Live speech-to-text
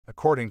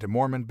according to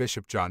Mormon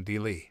Bishop John D.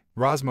 Lee.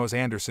 Rosmos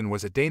Anderson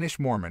was a Danish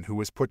Mormon who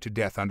was put to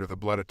death under the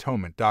Blood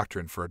Atonement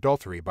Doctrine for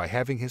adultery by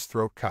having his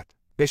throat cut.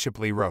 Bishop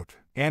Lee wrote,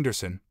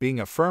 Anderson, being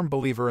a firm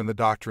believer in the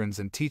doctrines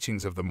and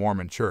teachings of the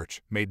Mormon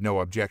Church, made no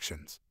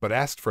objections, but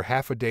asked for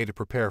half a day to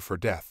prepare for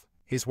death.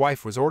 His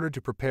wife was ordered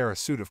to prepare a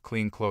suit of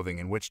clean clothing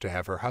in which to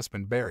have her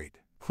husband buried.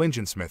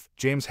 Klingensmith,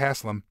 James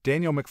Haslam,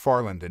 Daniel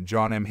McFarland and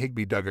John M.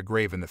 Higbee dug a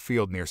grave in the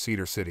field near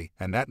Cedar City,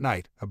 and that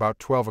night, about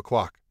 12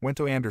 o'clock, went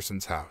to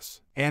Anderson's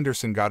house.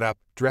 Anderson got up,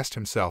 dressed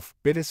himself,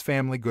 bid his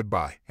family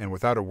goodbye, and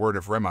without a word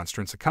of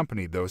remonstrance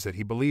accompanied those that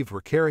he believed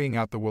were carrying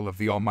out the will of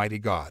the Almighty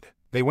God.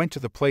 They went to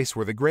the place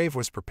where the grave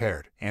was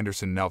prepared.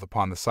 Anderson knelt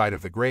upon the side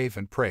of the grave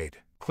and prayed.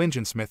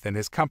 Klingensmith and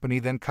his company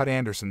then cut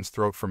Anderson's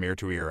throat from ear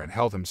to ear and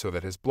held him so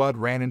that his blood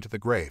ran into the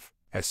grave.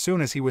 As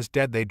soon as he was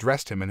dead, they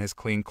dressed him in his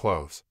clean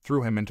clothes,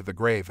 threw him into the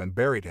grave and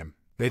buried him.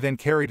 They then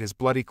carried his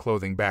bloody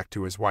clothing back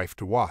to his wife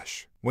to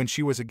wash, when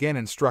she was again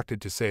instructed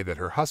to say that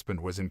her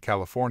husband was in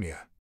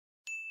California.